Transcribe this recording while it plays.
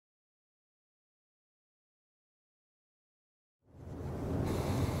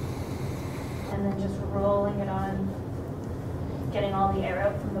getting all the air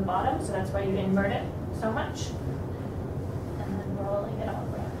out from the bottom, so that's why you invert it so much. And then rolling it all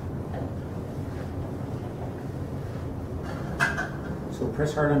the way up. So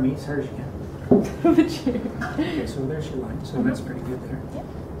press hard on me as hard as you can. Okay, so there's your line. So that's pretty good there. Yep.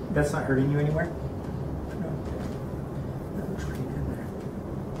 That's not hurting you anywhere? No. That looks pretty good there.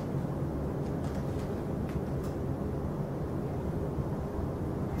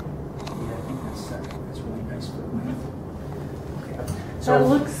 Yeah, I think that's really nice for me. Okay. So That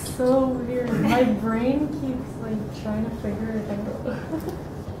looks so weird. My brain keeps like trying to figure it out.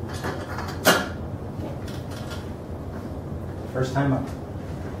 first time up.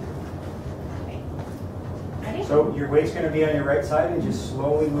 Ready? So your weight's going to be on your right side, and just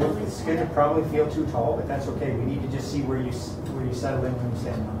slowly move. It's going to probably feel too tall, but that's okay. We need to just see where you settle in when you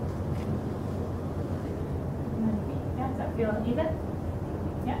stand on. Yeah, does that feel even?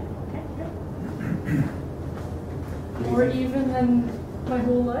 Yeah, okay, good. More even than my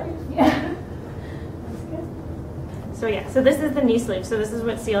whole life. Yeah. That's good. So yeah, so this is the knee sleeve. So this is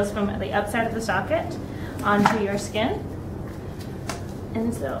what seals from the outside of the socket onto your skin.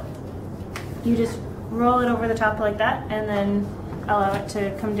 And so you just roll it over the top like that, and then allow it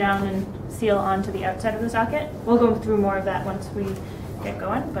to come down and seal onto the outside of the socket. We'll go through more of that once we get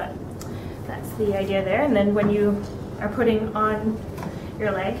going, but that's the idea there. And then when you are putting on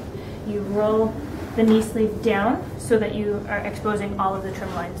your leg, you roll the knee sleeve down so that you are exposing all of the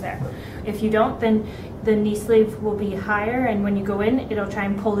trim lines there. If you don't, then the knee sleeve will be higher, and when you go in, it'll try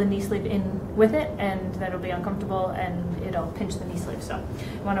and pull the knee sleeve in with it, and that'll be uncomfortable and it'll pinch the knee sleeve. So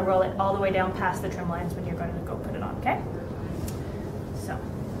you want to roll it all the way down past the trim lines when you're going to go put it on, okay? So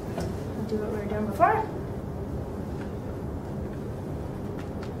we'll do what we were doing before.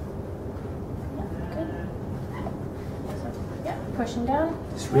 Yeah, good. Yeah, pushing down.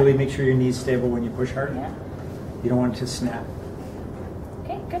 Just really make sure your knee's stable when you push hard. Yeah. You don't want it to snap.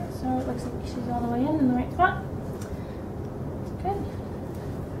 Okay, good. So it looks like she's all the way in the right spot. Good.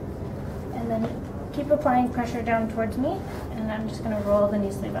 And then keep applying pressure down towards me, and I'm just going to roll the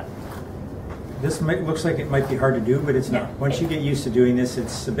knee sleeve up. This looks like it might be hard to do, but it's not. Yeah. Once you get used to doing this,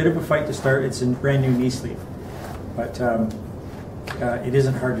 it's a bit of a fight to start. It's a brand new knee sleeve, but it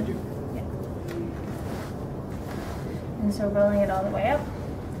isn't hard to do. Yeah. And so rolling it all the way up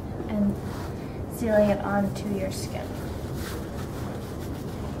and sealing it onto your skin.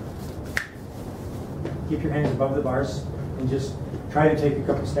 Keep your hands above the bars and just try to take a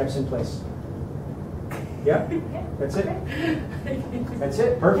couple steps in place. Yeah? Yeah. That's it. That's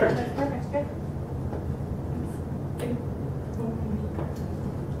it. Perfect. Yeah, that's perfect. Good.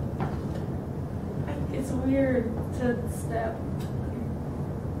 It's weird to step.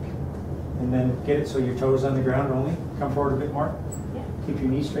 And then get it so your toes on the ground only. Come forward a bit more. Yeah. Keep your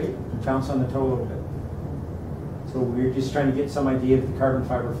knee straight and bounce on the toe a little bit. So we're just trying to get some idea of the carbon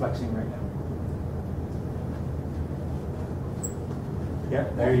fiber flexing right now. Yeah,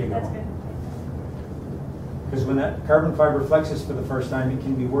 there you That's go. good. Because when that carbon fiber flexes for the first time, it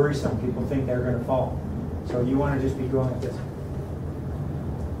can be worrisome. People think they're going to fall. So you want to just be going like this.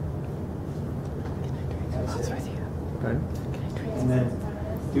 That's it. Good. And then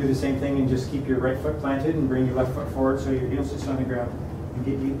do the same thing and just keep your right foot planted and bring your left foot forward so your heel sits on the ground. And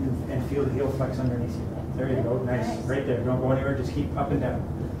get you and feel the heel flex underneath you. There you go. Nice. Right there. Don't go anywhere. Just keep up and down.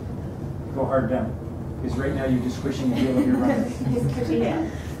 Go hard down. Because right now you're just squishing the heel of your runner. Yeah.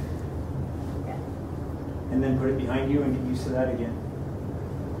 And then put it behind you and get used to that again.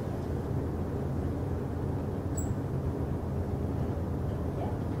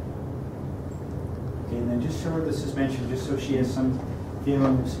 Okay, and then just show her the suspension, just so she has some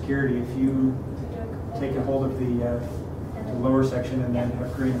feeling of security. If you take a hold of the lower section and then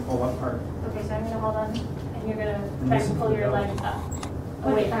have Karina pull up hard. Okay, so I'm going to hold on, and you're going to And try this and pull is your the leg up.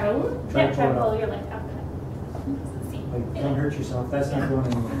 Oh, wait, out? yeah, try to and pull pull it your leg up. See. Like, don't hurt yourself. That's not going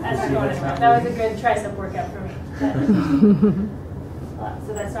anywhere. That's See, not going that's anywhere. not That was a moving. good tricep workout for me.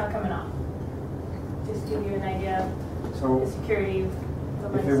 So that's not coming off. Just give you an idea of So the security of the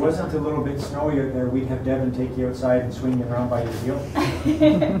if legs. it wasn't a little bit snowy out there, we'd have Devin take you outside and swing you around by your heel.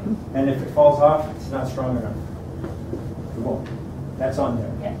 And if it falls off, it's not strong enough. It won't. That's on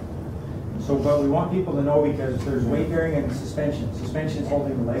there. Yeah. So, but we want people to know, because there's weight bearing and suspension. Suspension is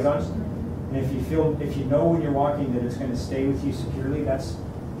holding the leg on. And if you know when you're walking that it's going to stay with you securely, that's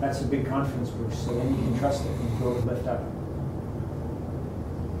a big confidence boost. So then you can trust it when you go to lift up.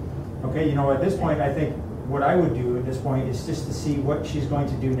 Okay, you know, at this point, I think what I would do at this point is just to see what she's going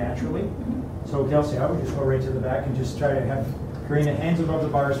to do naturally. So Kelsey, I would just go right to the back and just try to have Karina hands above the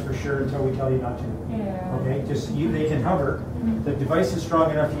bars for sure until we tell you not to. Yeah. Okay, just they can hover. The device is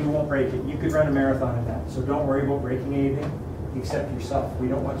strong enough you won't break it. You could run a marathon in that, so don't worry about breaking anything. except yourself. We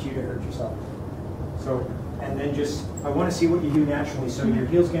don't want you to hurt yourself. So, and then just, I want to see what you do naturally. So your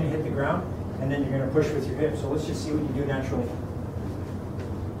heel's going to hit the ground, and then you're going to push with your hip. So let's just see what you do naturally.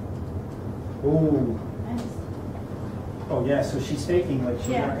 Ooh. Nice. Oh yeah, so she's faking like she's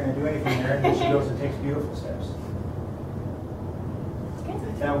not going to do anything there, and then she goes and takes beautiful steps. Okay.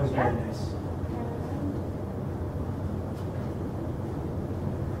 That was very nice.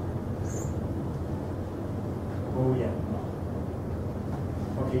 Oh yeah.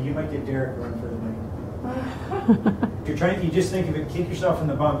 Okay, you might get Derek run for the night. If you're trying, you just think of it, kick yourself in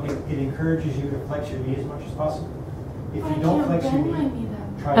the bum. It encourages you to flex your knee as much as possible. If you don't flex your knee,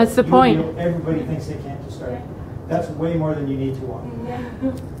 try That's it. the point. Everybody thinks they can't to start. That's way more than you need to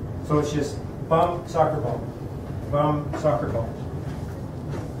want. So it's just bum, soccer ball. Bum, soccer ball.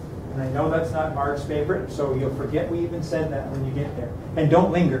 And I know that's not Mark's favorite, so you'll forget we even said that when you get there. And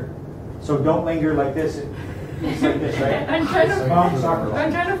don't linger. So don't linger like this. It's like this, right? I'm trying to Bum, soccer ball.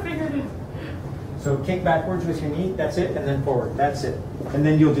 I'm trying to figure it out. So kick backwards with your knee, that's it, and then forward, that's it. And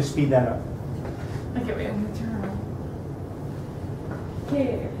then you'll just speed that up. Okay, wait, I'm gonna turn around.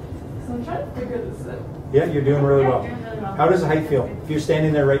 Okay, so I'm trying to figure this out. Yeah, you're doing really well. Doing really well. How does the height feel? If you're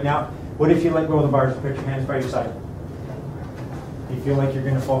standing there right now, what if you let go of the bars and put your hands by your side? Do you feel like you're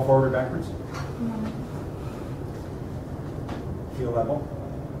going to fall forward or backwards? Feel level?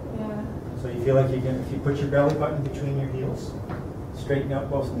 Yeah. So you feel like you're going to, if you put your belly button between your heels, straighten out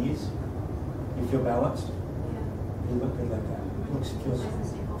both knees, you feel balanced? You look good like that.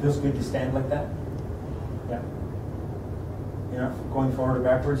 Feels good to stand like that? Yeah. You're not going forward or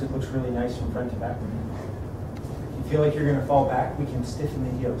backwards, it looks really nice from front to back. If you feel like you're going to fall back, we can stiffen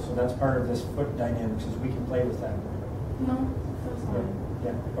the heel. So that's part of this foot dynamics, is we can play with that. No, that's fine.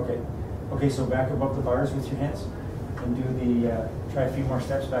 Yeah, okay. Okay, so back above the bars with your hands and do the, try a few more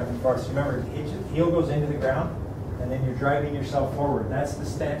steps back and forth. So remember, heel goes into the ground and then you're driving yourself forward. That's the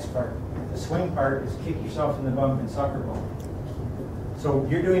stance part. The swing part is kick yourself in the bum and soccer ball. So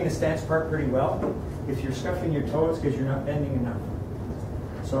you're doing the stance part pretty well. If you're scuffing your toe, it's because you're not bending enough.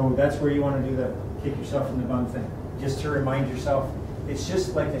 So that's where you want to do the kick yourself in the bum thing. Just to remind yourself, it's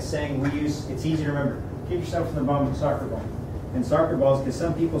just like a saying we use, it's easy to remember. Kick yourself in the bum and soccer ball. And soccer balls, because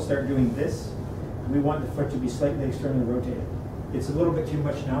some people start doing this, we want the foot to be slightly externally rotated. It's a little bit too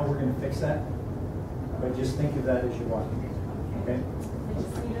much now, we're going to fix that. But just think of that as you're walking. Okay? I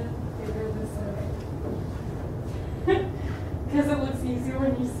just need to figure this out. Because it looks easier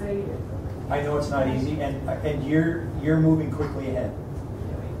when you say it. I know it's not easy, and you're moving quickly ahead.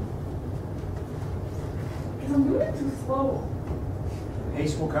 Because I'm moving too slow.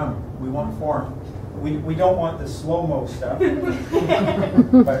 Pace will come. We want form. We don't want the slow-mo stuff.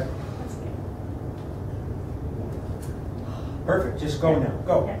 But perfect. Just go now.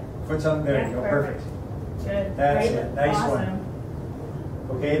 Go. Yeah. Foot's on there. You go. Perfect. Good. That's Great. it. Nice Awesome.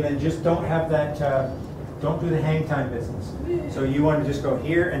 one. Okay, then just don't have that. Don't do the hang time business. So you want to just go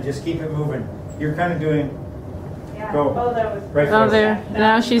here and just keep it moving. You're kind of doing. Yeah. Go. Oh, that was Right Oh, foot. there.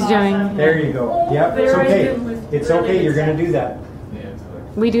 Now she's doing. There you go. Oh, Yep. It's there I okay. did with It's really okay. good You're going to steps. do that.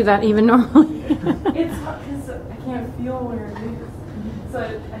 We do that even normally. It's because I can't feel where it is. So I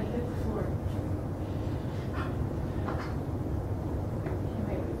hit the floor.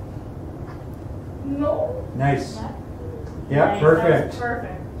 No. Nice. Yeah. Yeah. Nice. Perfect. That's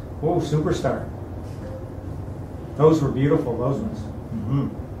perfect. Oh, superstar. Those were beautiful, those ones. Mm-hmm.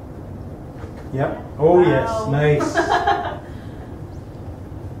 Yep. Oh, Wow. yes. Nice.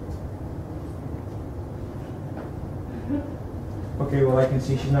 Okay, well, I can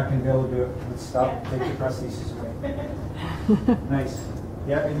see she's not going to be able to do it. Let's stop. Take the prosthesis away. Nice.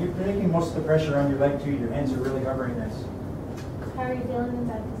 Yeah, and you're taking most of the pressure on your leg, too. Your hands are really hovering nice. How are you feeling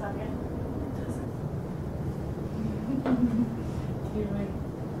inside the socket?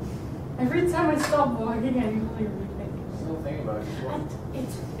 Every time I stop walking, I usually rethink. Still thinking about it.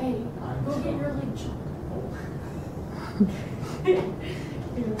 It's hey, go get your leg chopped.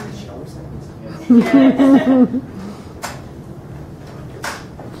 Shower seconds.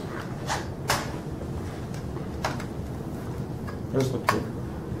 Those look good.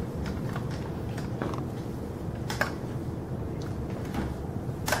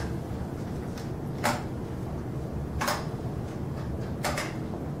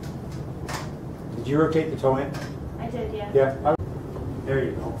 Did you rotate the toe in? I did, yeah. Yeah. There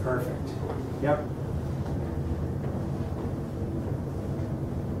you go. Perfect. Yep.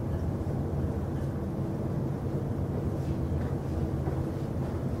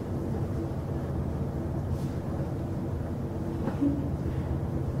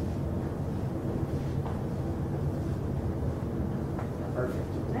 Perfect.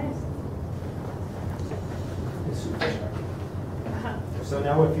 Nice. It's super sharp. So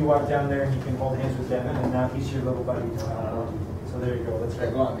now if you walk down there and you can hold hands with Devin, and now he's your little buddy. So there you go. Let's Should I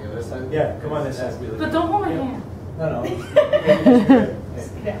go. go on the other side? Yeah, come on this side. But don't hold my hand. No, no.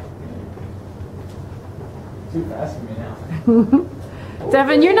 Yeah. Too fast for me now.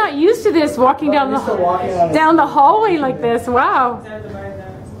 Devin, you're not used to this walking down I'm used to walking on down the hallway like this. Wow. I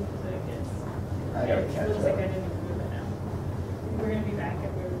gotta catch Looks like I up. didn't move it now. We're gonna be back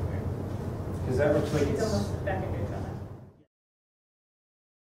if we're. Because that looks like It's it's. almost back in your top.